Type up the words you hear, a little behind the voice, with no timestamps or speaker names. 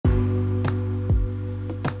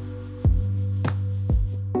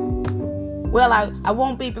Well, I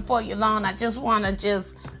won't be before you long. I just want to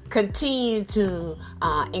continue to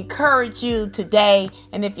encourage you today.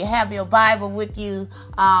 And if you have your Bible with you,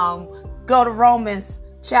 go to Romans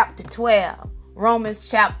chapter 12. Romans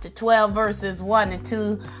chapter 12 verses 1 and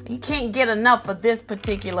 2. You can't get enough of this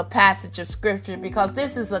particular passage of scripture because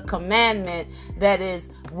this is a commandment that is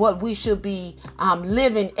what we should be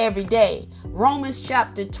living every day. Romans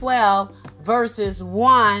chapter 12 verses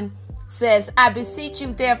 1 says, I beseech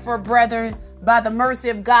you therefore, brethren, by the mercy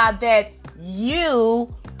of God, that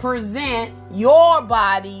you present your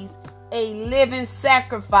bodies a living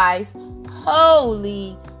sacrifice,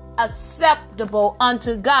 holy, acceptable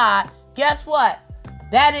unto God. Guess what?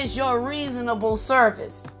 That is your reasonable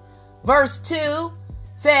service. Verse 2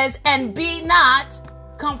 says, and be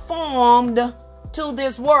not conformed to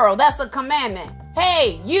this world. That's a commandment.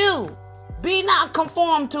 Hey, you, be not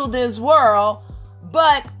conformed to this world,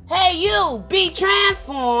 but hey, you, be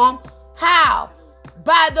transformed. How?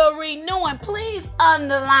 By the renewing. Please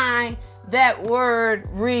underline that word,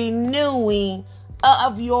 renewing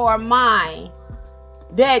of your mind,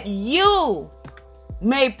 that you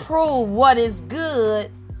may prove what is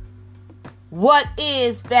good, what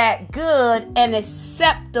is that good and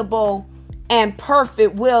acceptable and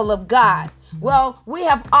perfect will of God. Well, we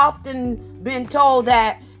have often been told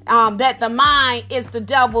that the mind is the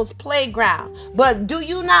devil's playground. But do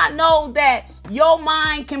you not know that your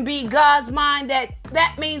mind can be God's mind?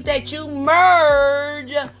 That means that you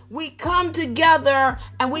merge. We come together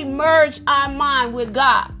and we merge our mind with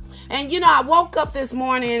God. And I woke up this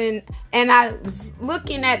morning and I was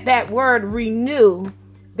looking at that word renew.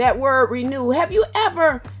 That word renew. Have you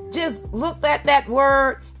ever just looked at that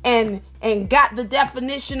word and got the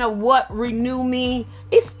definition of what renew means?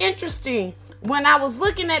 It's interesting. When I was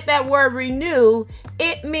looking at that word renew,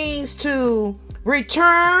 it means to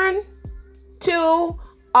return to,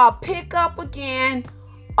 pick up again,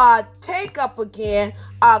 take up again,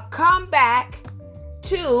 come back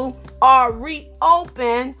to, or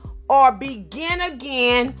reopen, or begin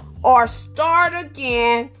again, or start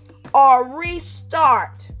again, or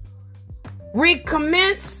restart,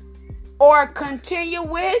 recommence, or continue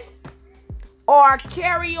with, or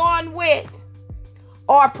carry on with,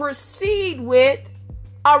 or proceed with,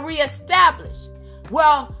 or reestablish.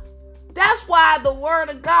 Well, that's why the word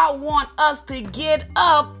of God wants us to get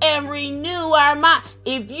up and renew our mind.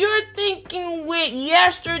 If you're thinking with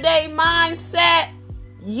yesterday mindset,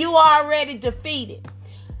 you are already defeated.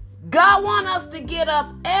 God wants us to get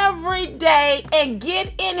up every day and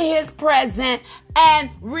get in his presence and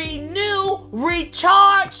renew,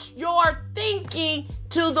 recharge your thinking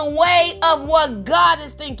to the way of what God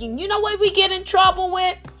is thinking. You know what we get in trouble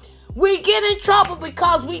with? We get in trouble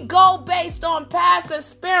because we go based on past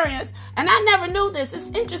experience. And I never knew this.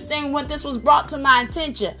 It's interesting when this was brought to my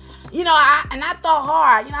attention. I thought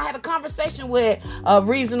hard. I had a conversation with a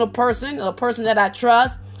reasonable person, a person that I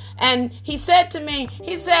trust. And he said to me,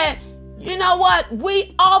 you know what?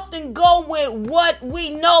 We often go with what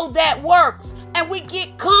we know that works. And we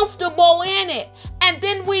get comfortable in it. And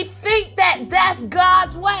then we think that that's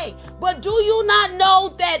God's way. But do you not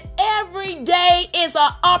know that every day is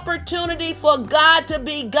an opportunity for God to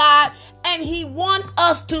be God? And he wants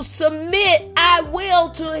us to submit our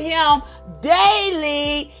will to him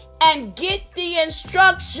daily and get the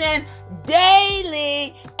instruction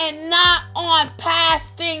daily and not on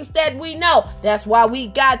past things that we know. That's why we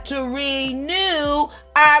got to renew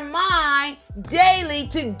our mind daily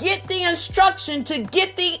to get the instruction, to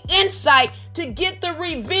get the insight, to get the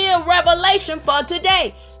revealed revelation for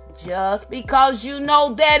today. Just because you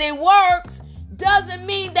know that it works doesn't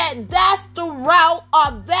mean that that's the route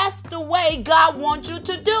or that's the way God wants you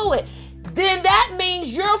to do it. Then that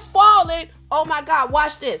means you're falling. Oh my God,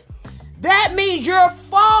 watch this. That means you're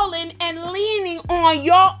falling and leaning on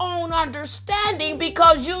your own understanding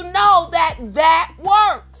because you know that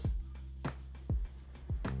works.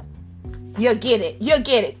 You get it. You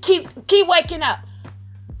get it. Keep waking up.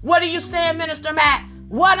 What are you saying, Minister Matt?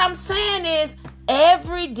 What I'm saying is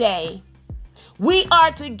every day we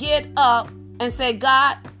are to get up and say,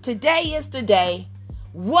 God, today is the day.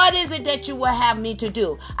 What is it that you will have me to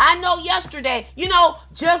do? I know yesterday,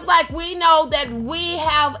 just like we know that we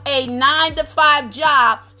have a 9-to-5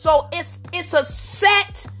 job. So it's a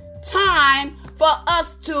set time for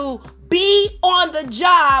us to be on the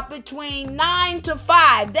job between 9 to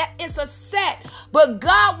 5. That is a set. But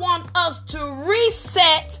God wants us to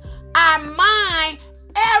reset our mind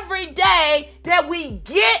every day that we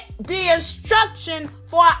get the instruction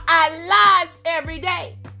for our lives every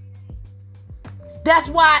day. That's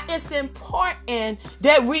why it's important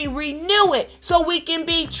that we renew it so we can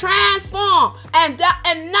be transformed and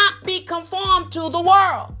not be conformed to the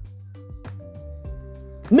world.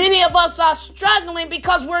 Many of us are struggling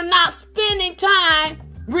because we're not spending time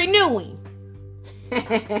renewing.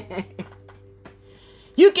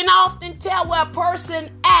 You can often tell where a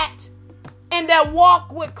person acts in their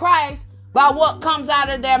walk with Christ by what comes out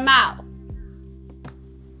of their mouth.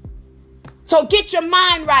 So get your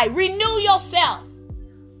mind right. Renew yourself.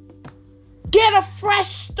 Get a fresh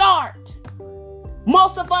start.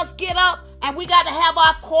 Most of us get up and we got to have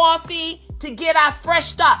our coffee to get our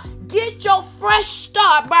fresh start. Get your fresh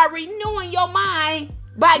start by renewing your mind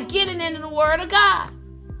by getting into the Word of God.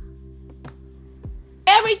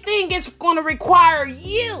 Everything is going to require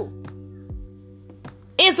you.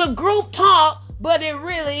 It's a group talk, but it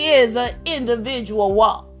really is an individual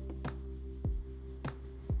walk.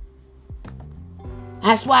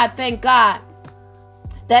 That's why I thank God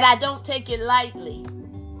that I don't take it lightly.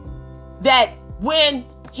 That when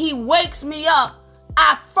He wakes me up,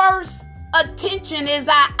 our first attention is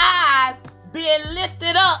our eyes being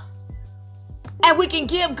lifted up. And we can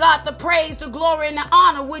give God the praise, the glory, and the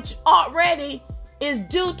honor, which already is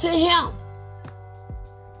due to Him.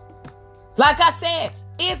 Like I said,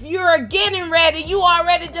 if you're getting ready, you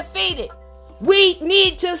already defeated. We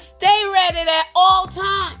need to stay ready at all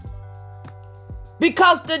times.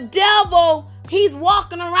 Because the devil, he's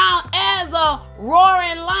walking around as a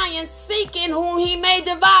roaring lion seeking whom he may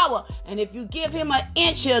devour. And if you give him an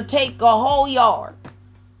inch, he'll take a whole yard.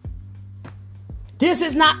 This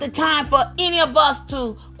is not the time for any of us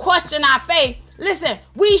to question our faith. Listen,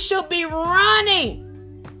 we should be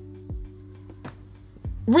running,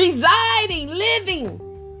 residing, living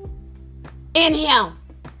in Him.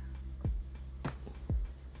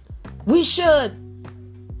 We should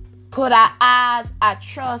put our eyes, our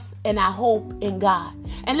trust, and our hope in God.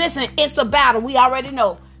 And listen, it's a battle. We already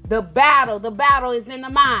know. The battle is in the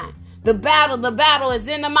mind. The battle is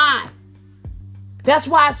in the mind. That's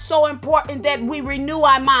why it's so important that we renew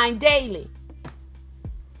our mind daily.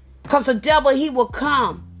 Because the devil, he will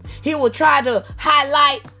come. He will try to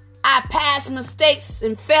highlight our past mistakes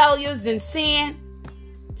and failures and sin.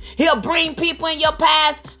 He'll bring people in your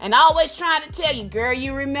past and always trying to tell you, girl,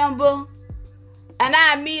 you remember? And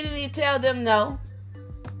I immediately tell them no.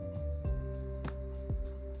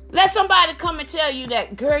 Let somebody come and tell you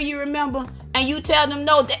that, girl, you remember? And you tell them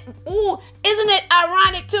no. Ooh, isn't it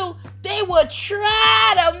ironic too? They will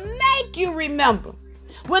try to make you remember.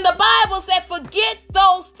 When the Bible said, forget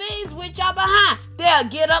those things which are behind, they'll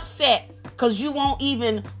get upset because you won't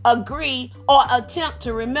even agree or attempt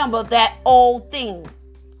to remember that old thing.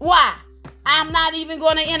 Why? I'm not even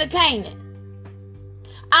going to entertain it.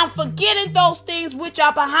 I'm forgetting those things which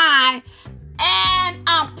are behind and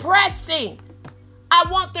I'm pressing. I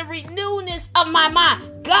want the renewedness of my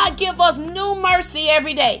mind. God give us new mercy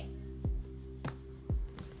every day.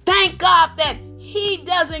 Thank God that He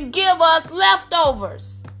doesn't give us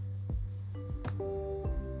leftovers.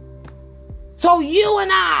 So you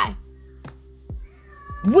and I,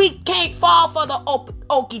 we can't fall for the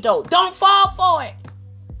okie doke. Don't fall for it.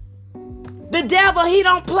 The devil, he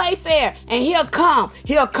don't play fair. And he'll come.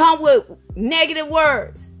 He'll come with negative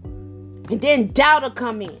words. And then doubt will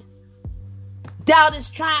come in. Doubt is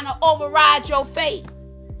trying to override your faith.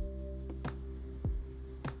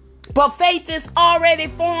 But faith is already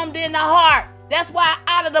formed in the heart. That's why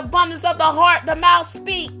out of the abundance of the heart, the mouth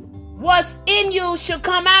speaks. What's in you should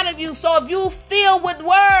come out of you. So if you fill with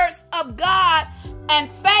words of God and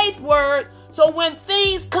faith words, so when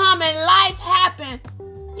things come and life happen,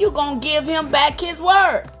 you're going to give Him back His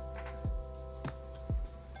word.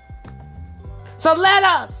 So let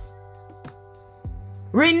us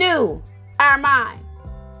renew our mind.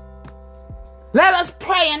 Let us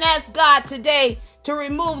pray and ask God today to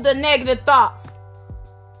remove the negative thoughts.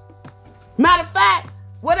 Matter of fact,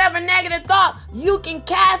 whatever negative thought, you can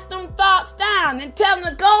cast them thoughts down and tell them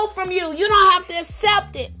to go from you. You don't have to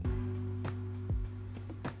accept it.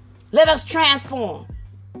 Let us transform.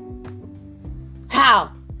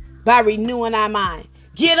 How? By renewing our mind.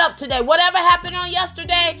 Get up today. Whatever happened on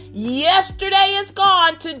yesterday is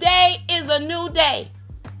gone. Today is a new day.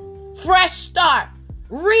 Fresh start.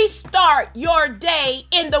 Restart your day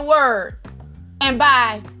in the Word. And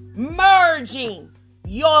by merging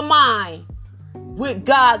your mind with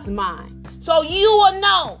God's mind. So you will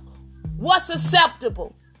know what's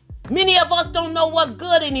acceptable. Many of us don't know what's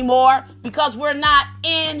good anymore because we're not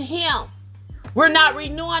in Him. We're not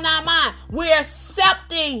renewing our mind. We're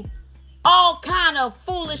accepting all kind of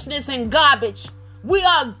foolishness and garbage. We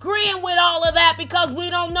are agreeing with all of that because we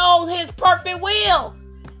don't know His perfect will.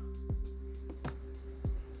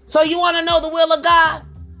 So you want to know the will of God?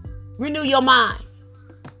 Renew your mind.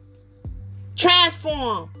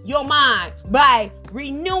 Transform your mind by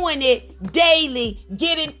renewing it daily,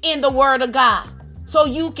 getting in the word of God so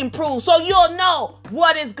you can prove, so you'll know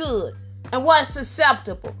what is good and what's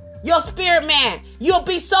acceptable. Your spirit man, you'll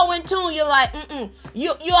be so in tune. You're like,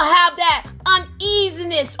 You'll have that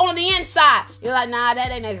uneasiness on the inside. You're like, nah,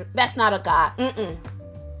 that's not a God.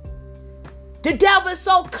 The devil is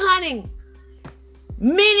so cunning.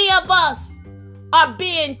 Many of us are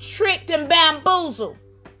being tricked and bamboozled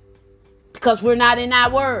because we're not in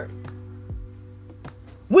that word.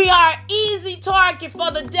 We are an easy target for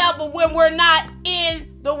the devil when we're not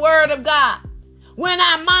in the word of God. When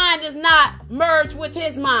our mind is not merged with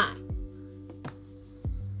his mind.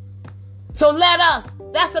 So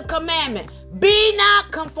that's a commandment. Be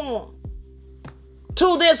not conformed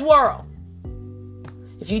to this world.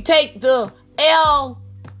 If you take the L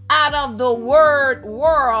out of the word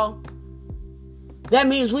world, that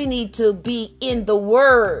means we need to be in the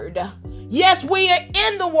word. Yes, we are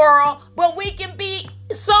in the world, but we can be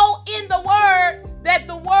so in the word that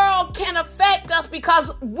the world can affect us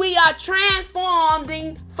because we are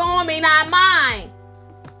forming our mind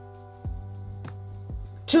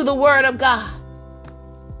to the word of God.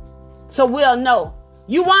 So we'll know.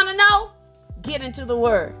 You want to know? Get into the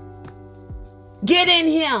word. Get in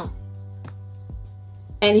him.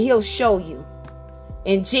 And he'll show you.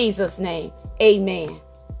 In Jesus' name, amen.